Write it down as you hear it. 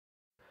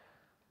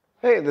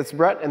Hey, this is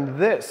Brett, and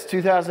this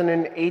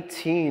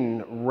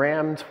 2018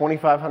 Ram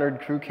 2500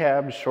 Crew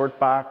Cab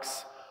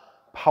Shortbox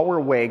Power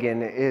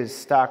Wagon is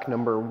stock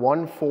number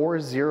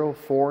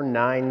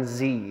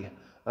 14049Z.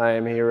 I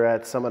am here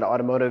at Summit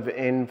Automotive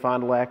in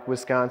Fond du Lac,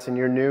 Wisconsin,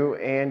 your new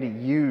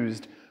and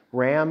used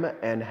Ram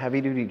and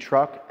heavy-duty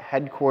truck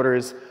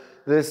headquarters.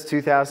 This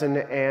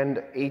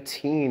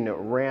 2018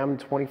 Ram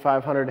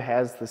 2500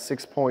 has the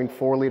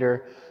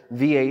 6.4-liter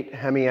V8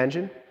 Hemi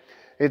engine.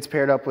 It's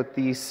paired up with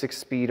the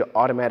 6-speed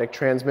automatic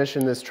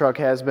transmission. This truck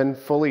has been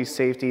fully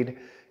safetied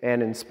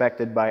and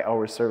inspected by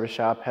our service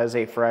shop, has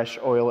a fresh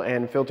oil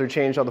and filter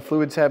change. All the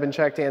fluids have been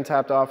checked and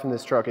topped off, and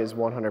this truck is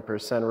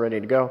 100%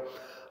 ready to go.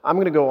 I'm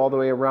gonna go all the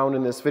way around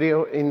in this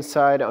video,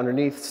 inside,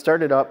 underneath,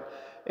 start it up,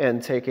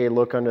 and take a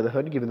look under the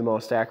hood, give you the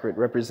most accurate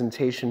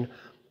representation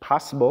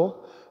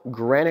possible.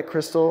 Granite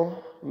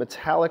crystal,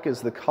 metallic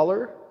is the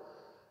color,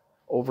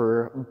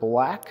 over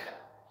black.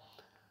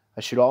 I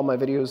shoot all my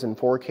videos in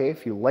 4K.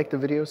 If you like the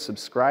video,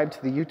 subscribe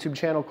to the YouTube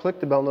channel, click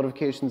the bell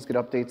notifications, get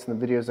updates on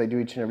the videos I do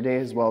each and every day,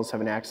 as well as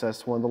having access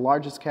to one of the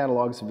largest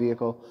catalogs of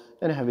vehicle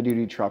and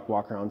heavy-duty truck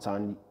walkarounds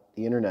on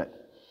the internet.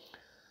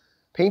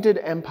 Painted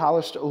and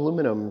polished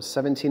aluminum,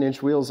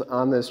 17-inch wheels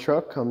on this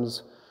truck,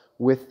 comes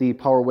with the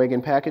Power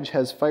Wagon package,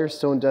 has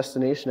Firestone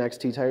Destination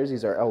XT tires.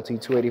 These are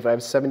LT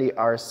 285/70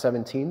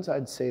 R17s.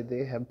 I'd say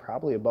they have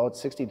probably about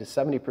 60 to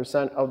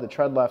 70% of the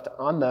tread left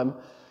on them.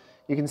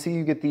 You can see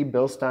you get the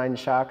Bilstein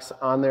shocks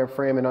on their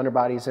frame and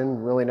underbody's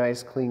in really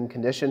nice, clean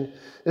condition.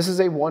 This is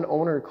a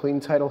one-owner, clean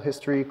title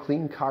history,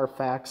 clean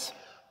CARFAX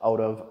out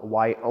of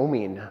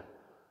Wyoming.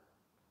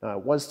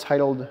 It was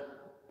titled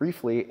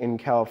briefly in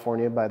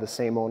California by the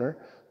same owner,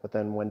 but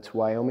then went to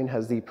Wyoming.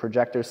 Has the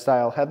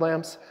Projector-style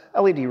headlamps,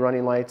 LED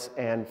running lights,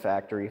 and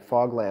factory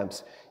fog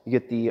lamps. You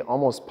get the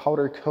almost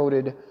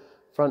powder-coated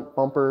front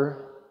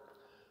bumper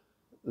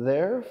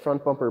there,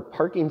 front bumper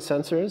parking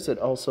sensors. It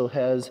also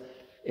has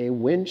a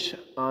winch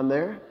on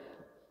there,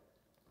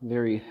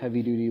 very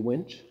heavy duty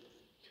winch.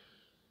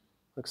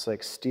 Looks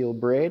like steel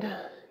braid.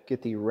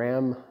 Get the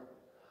Ram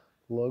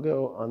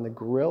logo on the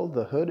grille.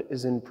 The hood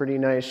is in pretty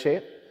nice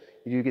shape.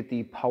 You do get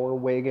the Power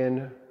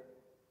Wagon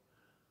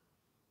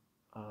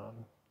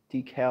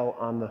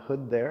decal on the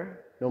hood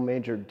there. No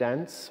major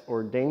dents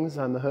or dings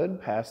on the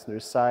hood. Passenger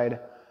side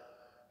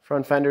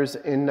front fenders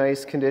in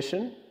nice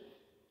condition.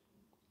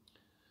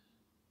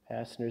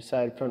 Passenger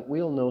side front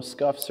wheel, no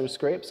scuffs or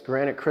scrapes.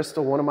 Granite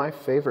crystal, one of my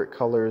favorite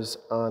colors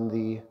on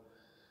the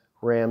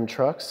Ram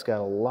trucks.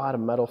 Got a lot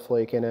of metal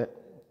flake in it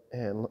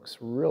and looks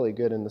really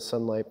good in the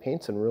sunlight.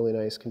 Paint's in really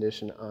nice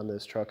condition on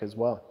this truck as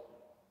well.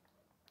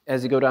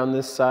 As you go down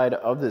this side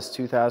of this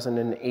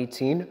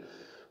 2018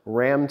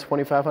 Ram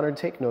 2500,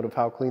 take note of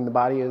how clean the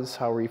body is,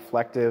 how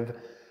reflective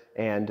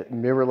and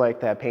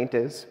mirror-like that paint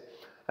is.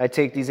 I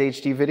take these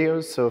HD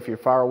videos, so if you're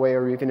far away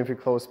or even if you're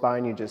close by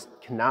and you just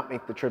cannot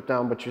make the trip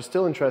down, but you're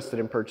still interested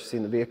in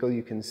purchasing the vehicle,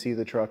 you can see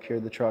the truck, hear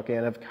the truck,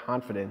 and have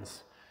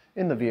confidence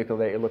in the vehicle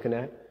that you're looking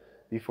at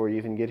before you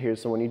even get here.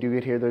 So when you do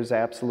get here, there's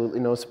absolutely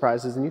no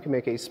surprises, and you can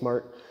make a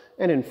smart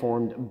and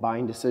informed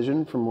buying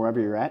decision from wherever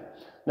you're at.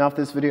 Now, if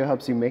this video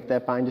helps you make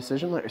that buying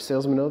decision, let your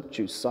salesman know that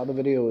you saw the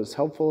video was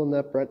helpful and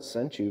that Brett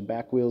sent you.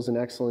 Back wheels in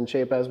excellent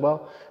shape as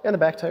well, and the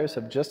back tires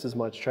have just as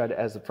much tread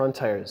as the front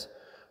tires.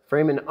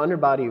 Frame and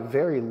underbody,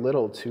 very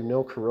little to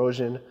no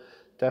corrosion.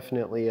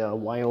 Definitely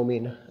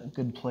Wyoming, a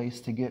good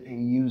place to get a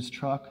used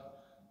truck.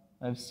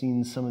 I've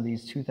seen some of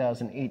these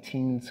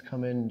 2018s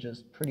come in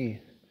just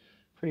pretty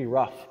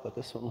rough, but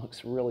this one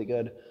looks really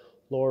good.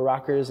 Lower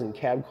rockers and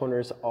cab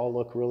corners all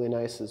look really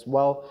nice as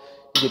well.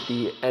 You get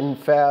the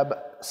N-Fab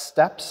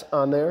steps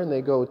on there, and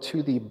they go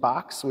to the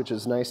box, which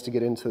is nice to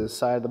get into the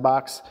side of the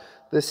box.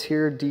 This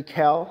here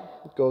decal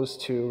goes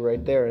to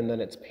right there, and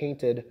then it's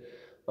painted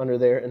under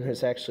there, and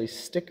there's actually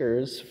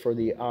stickers for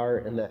the R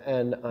and the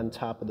N on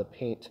top of the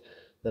paint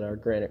that are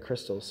granite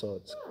crystal, so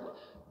it's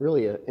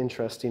really an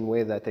interesting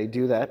way that they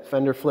do that.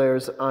 Fender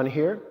flares on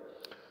here.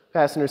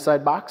 Passenger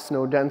side box,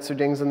 no dents or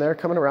dings in there.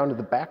 Coming around to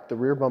the back, the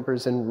rear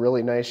bumper's in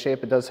really nice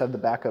shape. It does have the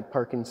backup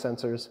parking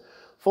sensors.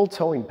 Full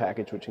towing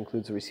package, which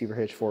includes a receiver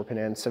hitch, 4-pin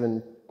and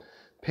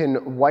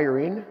 7-pin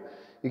wiring.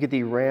 You get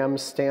the Ram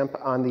stamp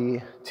on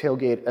the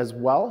tailgate as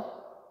well.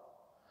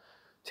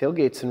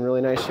 Tailgate's in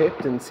really nice shape,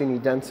 didn't see any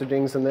dents or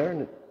dings in there,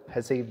 and it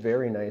has a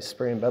very nice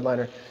spray and bed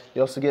liner. You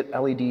also get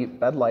LED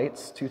bed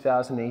lights.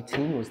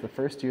 2018 was the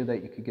first year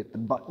that you could get the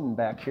button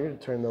back here to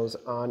turn those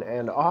on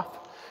and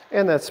off,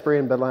 and that spray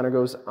and bed liner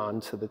goes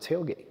onto the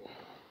tailgate.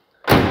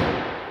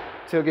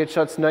 Tailgate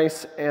shuts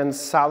nice and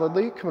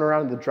solidly. Coming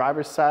around to the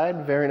driver's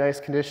side, very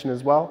nice condition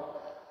as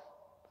well.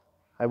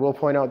 I will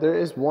point out there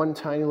is one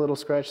tiny little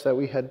scratch that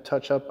we had to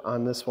touch up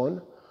on this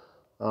one.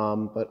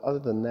 But other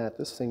than that,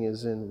 this thing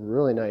is in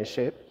really nice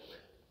shape.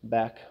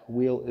 Back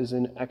wheel is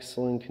in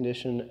excellent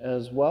condition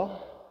as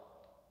well.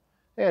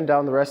 And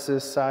down the rest of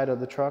this side of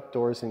the truck,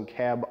 doors and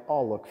cab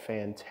all look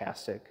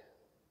fantastic.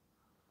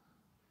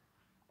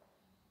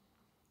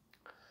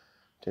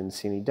 Didn't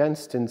see any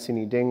dents, didn't see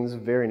any dings,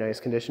 very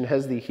nice condition.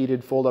 Has the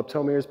heated fold-up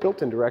tow mirrors,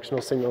 built-in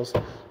directional signals.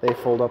 They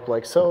fold up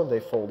like so, they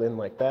fold in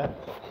like that.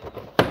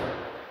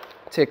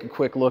 Take a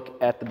quick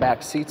look at the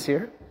back seats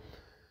here.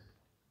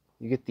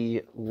 You get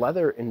the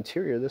leather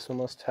interior. This one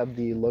must have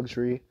the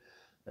luxury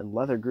and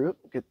leather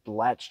group. Get the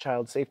latch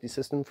child safety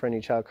system for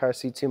any child car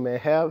seats you may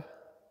have.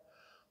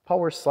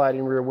 Power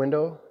sliding rear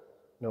window.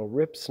 No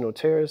rips, no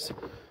tears.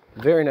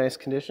 Very nice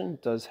condition.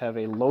 It does have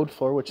a load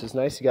floor, which is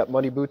nice. You got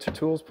muddy boots or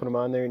tools, put them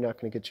on there. You're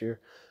not going to get your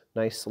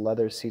nice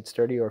leather seats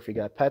dirty. Or if you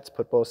got pets,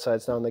 put both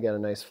sides down. They got a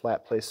nice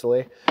flat place to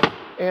lay,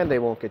 and they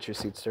won't get your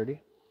seats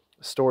dirty.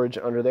 Storage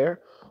under there.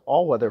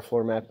 All-weather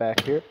floor mat back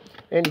here,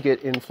 and you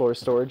get in-floor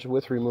storage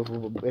with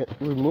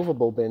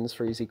removable bins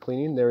for easy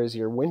cleaning. There is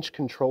your winch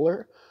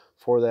controller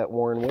for that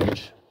Warren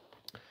winch.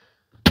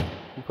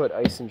 You put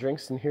ice and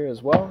drinks in here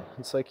as well.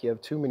 It's like you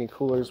have 2 mini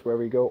coolers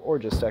wherever you go, or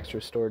just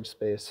extra storage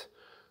space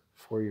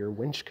for your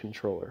winch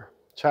controller.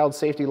 Child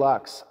safety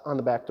locks on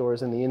the back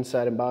doors and the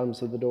inside and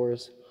bottoms of the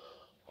doors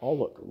all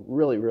look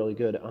really, really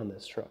good on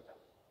this truck.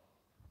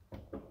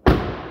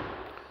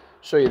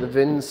 Show you the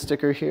VIN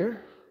sticker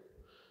here.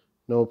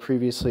 No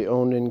previously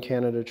owned in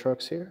Canada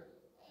trucks here.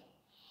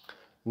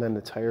 And then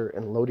the tire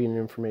and loading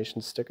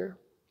information sticker.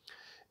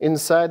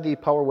 Inside, the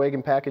Power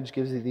Wagon package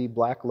gives you the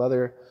black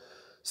leather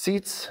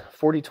seats,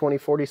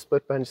 40-20-40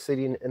 split bench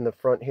seating in the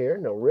front here.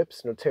 No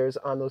rips, no tears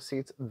on those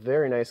seats.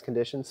 Very nice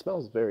condition.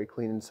 Smells very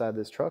clean inside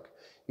this truck.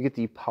 You get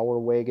the Power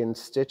Wagon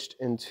stitched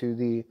into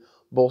the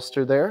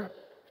bolster there.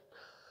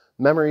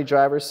 Memory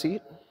driver's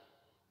seat.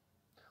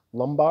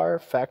 Lumbar,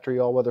 factory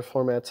all-weather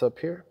floor mats up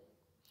here.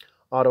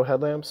 Auto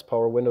headlamps,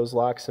 power windows,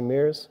 locks, and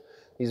mirrors.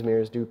 These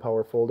mirrors do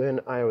power fold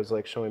in. I always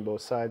like showing both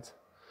sides,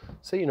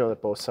 so you know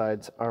that both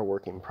sides are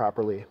working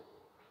properly.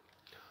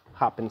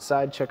 Hop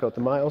inside, check out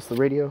the miles, the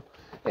radio,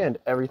 and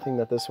everything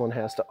that this one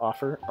has to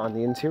offer on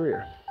the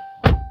interior.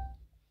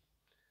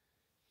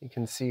 You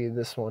can see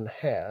this one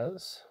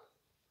has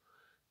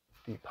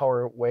the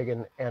Power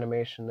Wagon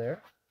animation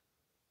there,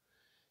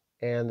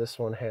 and this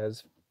one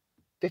has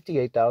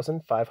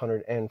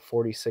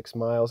 58,546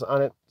 miles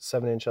on it,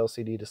 7-inch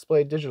LCD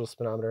display, digital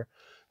speedometer,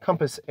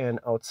 compass, and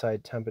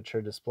outside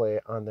temperature display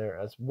on there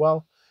as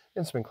well.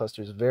 Instrument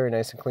cluster is very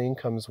nice and clean.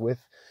 Comes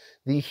with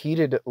the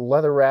heated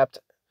leather-wrapped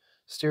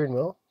steering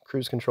wheel,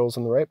 cruise controls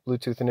on the right,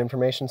 Bluetooth and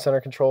information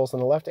center controls on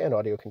the left, and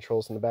audio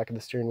controls on the back of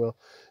the steering wheel.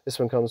 This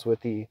one comes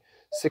with the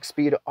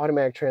 6-speed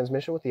automatic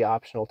transmission with the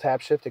optional tap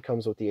shift. It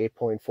comes with the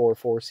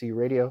 8.44C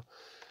radio.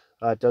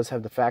 It does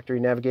have the factory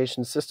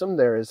navigation system.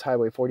 There is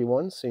Highway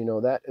 41, so you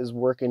know that is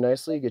working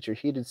nicely. You get your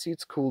heated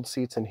seats, cooled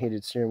seats, and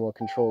heated steering wheel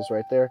controls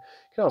right there.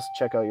 You can also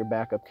check out your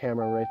backup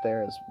camera right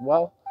there as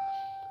well.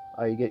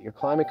 You get your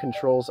climate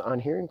controls on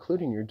here,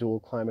 including your dual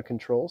climate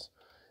controls.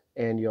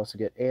 And you also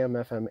get AM,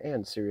 FM,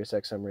 and Sirius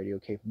XM radio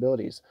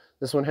capabilities.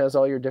 This one has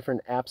all your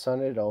different apps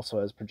on it. It also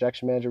has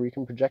Projection Manager, where you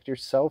can project your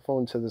cell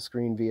phone to the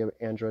screen via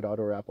Android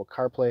Auto or Apple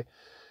CarPlay.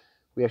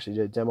 We actually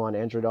did a demo on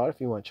Android Auto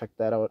if you want to check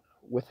that out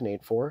with an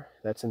 8.4.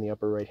 That's in the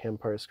upper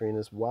right-hand part of the screen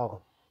as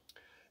well.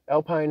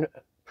 Alpine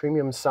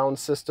Premium Sound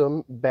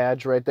System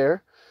badge right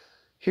there.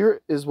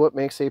 Here is what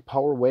makes a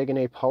Power Wagon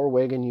a Power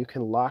Wagon. You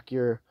can lock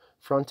your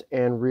front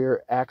and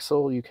rear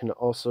axle. You can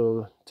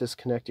also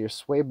disconnect your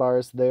sway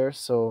bars there,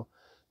 so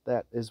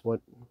that is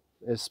what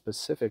is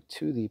specific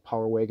to the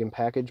Power Wagon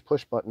package.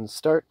 Push button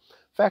start,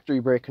 factory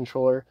brake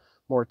controller,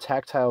 more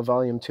tactile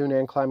volume tune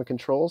and climate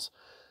controls.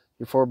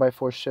 Your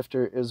 4x4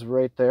 shifter is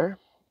right there.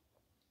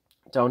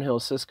 Downhill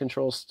assist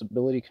control,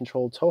 stability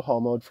control, tow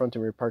haul mode, front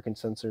and rear parking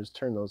sensors,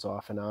 turn those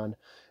off and on.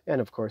 And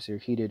of course your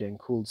heated and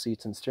cooled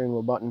seats and steering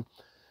wheel button.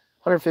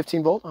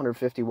 115 volt,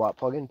 150 watt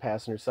plug-in,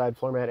 passenger side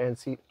floor mat and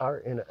seat are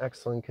in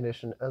excellent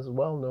condition as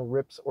well. No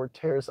rips or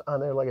tears on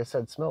there. Like I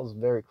said, smells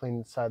very clean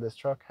inside this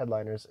truck.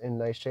 Headliner's in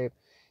nice shape.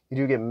 You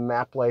do get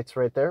map lights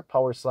right there,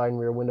 power sliding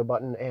rear window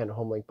button, and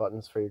home link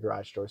buttons for your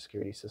garage door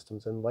security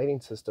systems and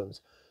lighting systems.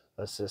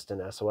 Assist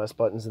and SOS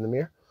buttons in the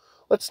mirror.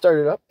 Let's start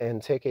it up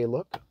and take a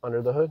look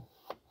under the hood.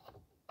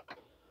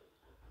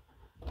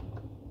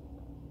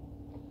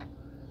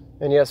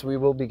 And yes, we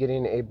will be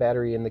getting a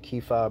battery in the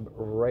key fob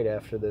right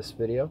after this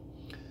video.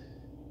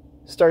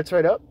 Starts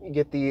right up. You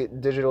get the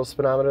digital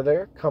speedometer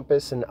there,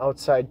 compass and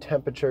outside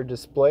temperature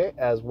display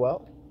as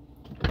well.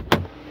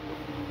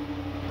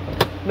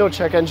 No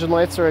check engine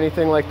lights or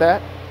anything like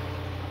that.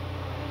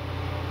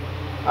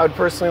 I would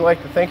personally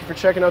like to thank you for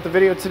checking out the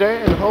video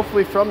today, and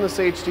hopefully from this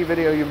HD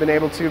video you've been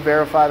able to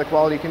verify the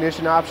quality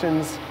condition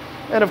options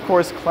and of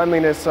course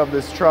cleanliness of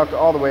this truck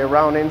all the way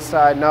around,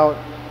 inside and out.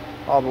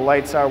 All the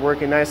lights are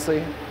working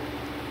nicely.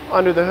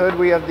 Under the hood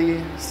we have the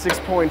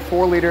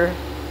 6.4 liter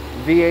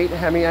V8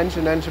 Hemi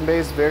engine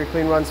base, very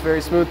clean, runs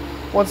very smooth.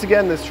 Once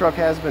again, this truck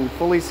has been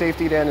fully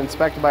safetied and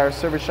inspected by our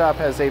service shop,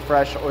 has a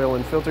fresh oil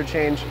and filter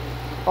change.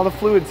 All the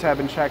fluids have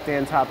been checked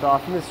and topped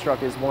off, and this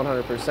truck is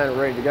 100%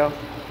 ready to go.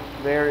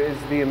 There is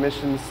the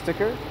emissions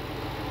sticker.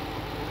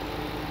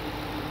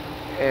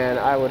 And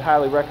I would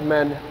highly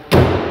recommend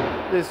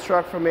this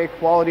truck from a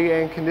quality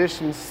and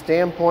condition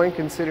standpoint,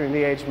 considering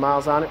the age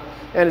miles on it.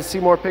 And to see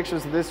more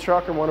pictures of this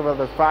truck or one of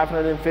other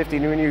 550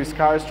 new and used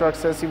cars,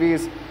 trucks,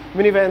 SUVs,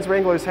 Minivans,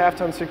 Wranglers, half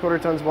tons, 3/4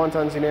 tons, 1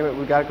 tons, you name it,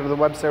 we got it. Go to the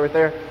website right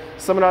there,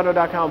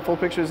 summitauto.com. Full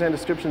pictures and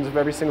descriptions of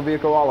every single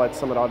vehicle, all at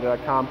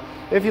summitauto.com.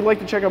 If you'd like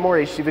to check out more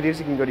HD videos,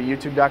 you can go to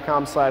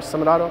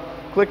youtube.com/summitauto.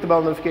 Click the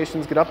bell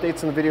notifications, get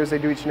updates on the videos they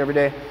do each and every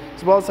day,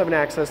 as well as having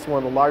access to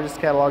one of the largest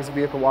catalogs of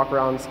vehicle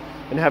walkarounds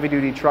and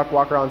heavy-duty truck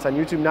walkarounds on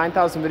YouTube,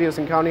 9,000 videos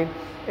and counting,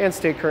 and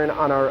stay current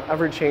on our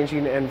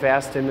ever-changing and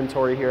vast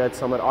inventory here at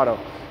Summit Auto.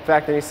 In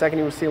fact, any second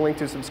you will see a link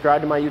to subscribe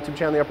to my YouTube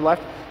channel in the upper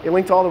left, a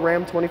link to all the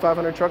Ram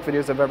 2500 truck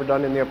videos I've ever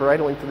done in the upper right,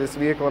 a link to this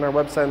vehicle on our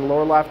website in the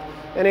lower left,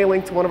 and a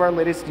link to one of our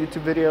latest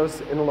YouTube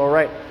videos in the lower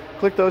right.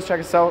 Click those, check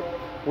us out.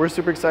 We're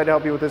super excited to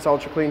help you with this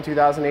ultra clean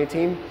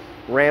 2018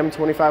 Ram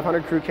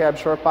 2500 Crew Cab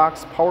Short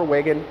Box Power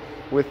Wagon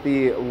with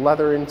the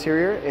leather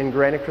interior in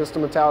granite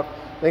crystal metallic.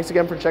 Thanks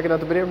again for checking out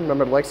the video.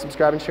 Remember to like,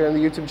 subscribe, and share on the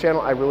YouTube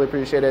channel. I really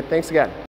appreciate it. Thanks again.